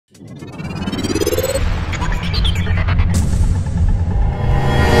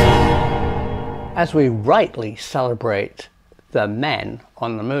As we rightly celebrate the men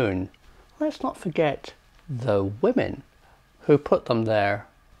on the moon, let's not forget the women who put them there.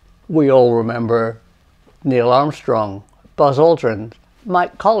 We all remember Neil Armstrong, Buzz Aldrin,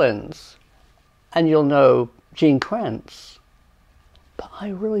 Mike Collins, and you'll know Gene Kranz. But I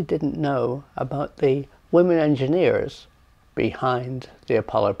really didn't know about the women engineers behind the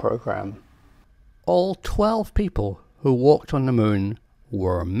Apollo program. All 12 people who walked on the moon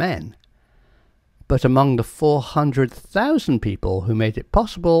were men. But among the 400,000 people who made it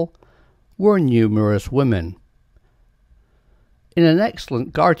possible were numerous women. In an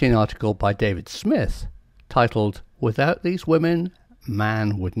excellent Guardian article by David Smith, titled "Without These Women,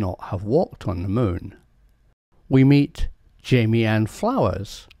 Man Would Not Have Walked on the Moon," we meet Jamie Ann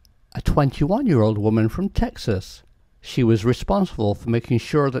Flowers, a 21-year-old woman from Texas. She was responsible for making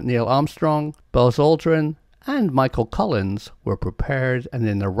sure that Neil Armstrong, Buzz Aldrin, and Michael Collins were prepared and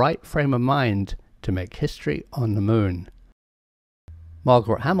in the right frame of mind to make history on the moon.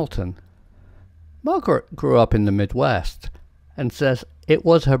 Margaret Hamilton. Margaret grew up in the Midwest and says it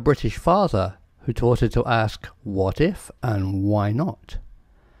was her British father who taught her to ask what if and why not.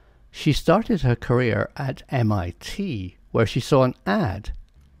 She started her career at MIT, where she saw an ad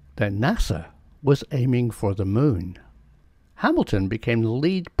that NASA was aiming for the moon. Hamilton became the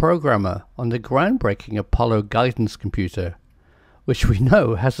lead programmer on the groundbreaking Apollo guidance computer, which we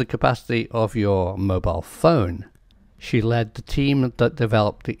know has the capacity of your mobile phone. She led the team that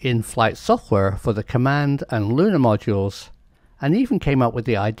developed the in-flight software for the command and lunar modules, and even came up with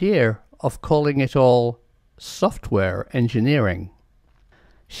the idea of calling it all software engineering.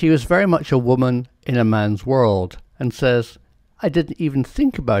 She was very much a woman in a man's world, and says, "I didn't even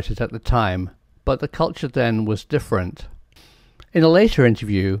think about it at the time, but the culture then was different." In a later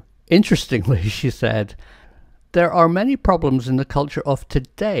interview, interestingly, she said, "There are many problems in the culture of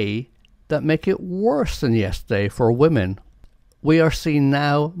today that make it worse than yesterday for women. We are seen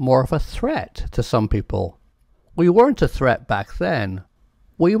now more of a threat to some people. We weren't a threat back then.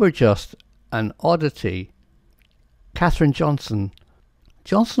 We were just an oddity." Katherine Johnson.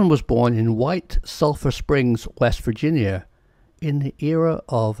 Johnson was born in White Sulphur Springs, West Virginia, in the era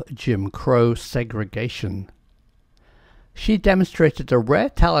of Jim Crow segregation. She demonstrated a rare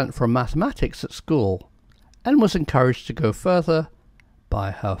talent for mathematics at school and was encouraged to go further by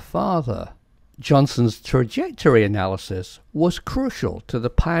her father. Johnson's trajectory analysis was crucial to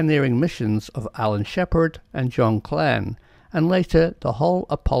the pioneering missions of Alan Shepard and John Glenn, and later the whole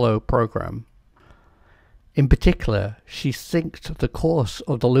Apollo program. In particular, she synced the course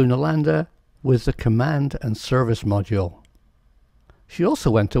of the lunar lander with the command and service module. She also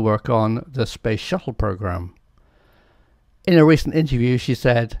went to work on the Space Shuttle program. In a recent interview, she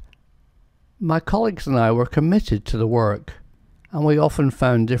said, "My colleagues and I were committed to the work, and we often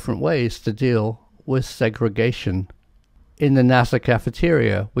found different ways to deal with segregation. In the NASA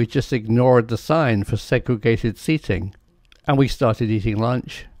cafeteria, we just ignored the sign for segregated seating, and we started eating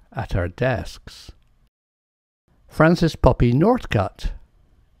lunch at our desks." Frances Papi Northcutt.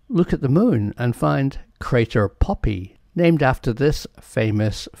 Look at the moon and find Crater Papi, named after this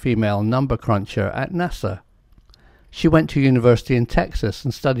famous female number cruncher at NASA. She went to university in Texas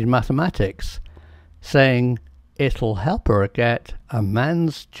and studied mathematics, saying it'll help her get a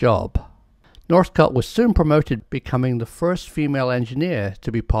man's job. Northcutt was soon promoted, becoming the first female engineer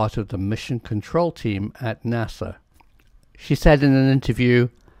to be part of the mission control team at NASA. She said in an interview,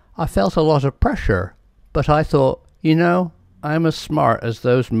 "I felt a lot of pressure, but I thought, I'm as smart as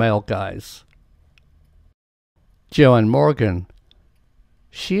those male guys." Joanne Morgan.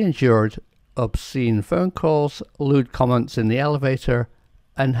 She endured obscene phone calls, lewd comments in the elevator,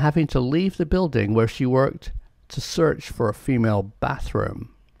 and having to leave the building where she worked to search for a female bathroom.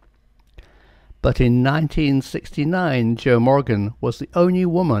 But in 1969, Jo Morgan was the only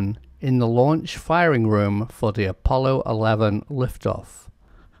woman in the launch firing room for the Apollo 11 liftoff.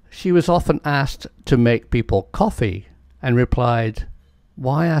 She was often asked to make people coffee and replied,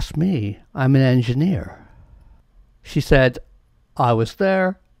 "Why ask me? I'm an engineer." She said, "I was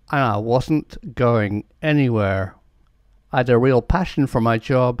there and I wasn't going anywhere. I had a real passion for my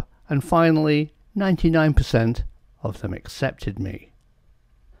job, and finally 99% of them accepted me."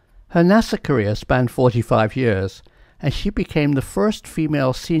 Her NASA career spanned 45 years, and she became the first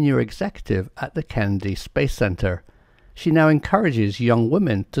female senior executive at the Kennedy Space Center. She now encourages young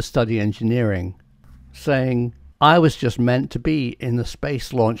women to study engineering, saying, "I was just meant to be in the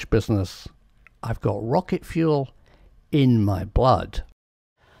space launch business. I've got rocket fuel in my blood."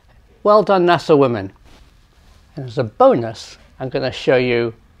 Well done, NASA women. And as a bonus, I'm going to show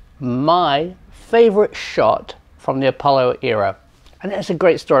you my favorite shot from the Apollo era. And there's a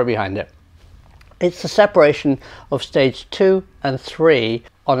great story behind it. It's the separation of stage 2 and 3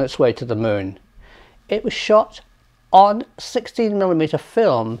 on its way to the moon. It was shot on 16mm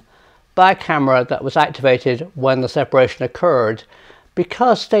film by a camera that was activated when the separation occurred,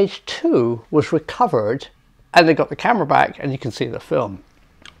 because stage 2 was recovered and they got the camera back and you can see the film.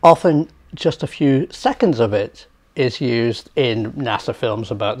 Often just a few seconds of it is used in NASA films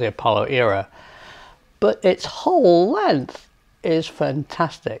about the Apollo era, but its whole length is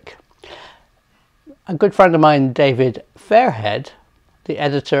fantastic. A good friend of mine, David Fairhead, the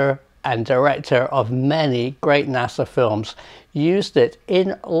editor and director of many great NASA films, used it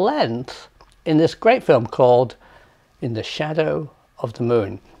in length in this great film called In the Shadow of the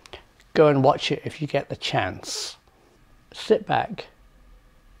Moon. Go and watch it if you get the chance. Sit back,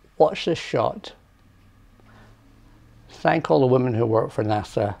 watch this shot, thank all the women who work for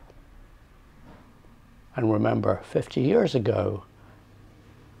NASA, and remember, 50 years ago,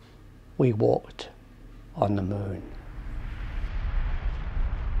 we walked on the moon.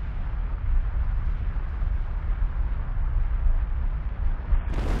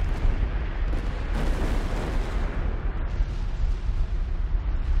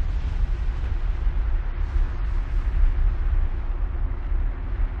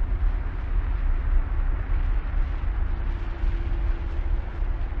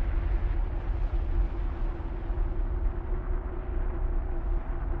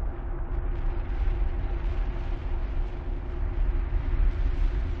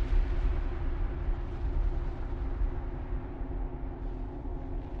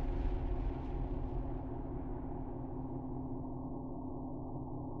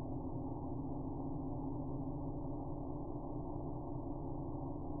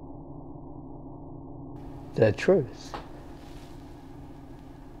 The truth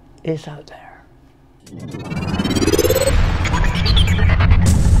is out there.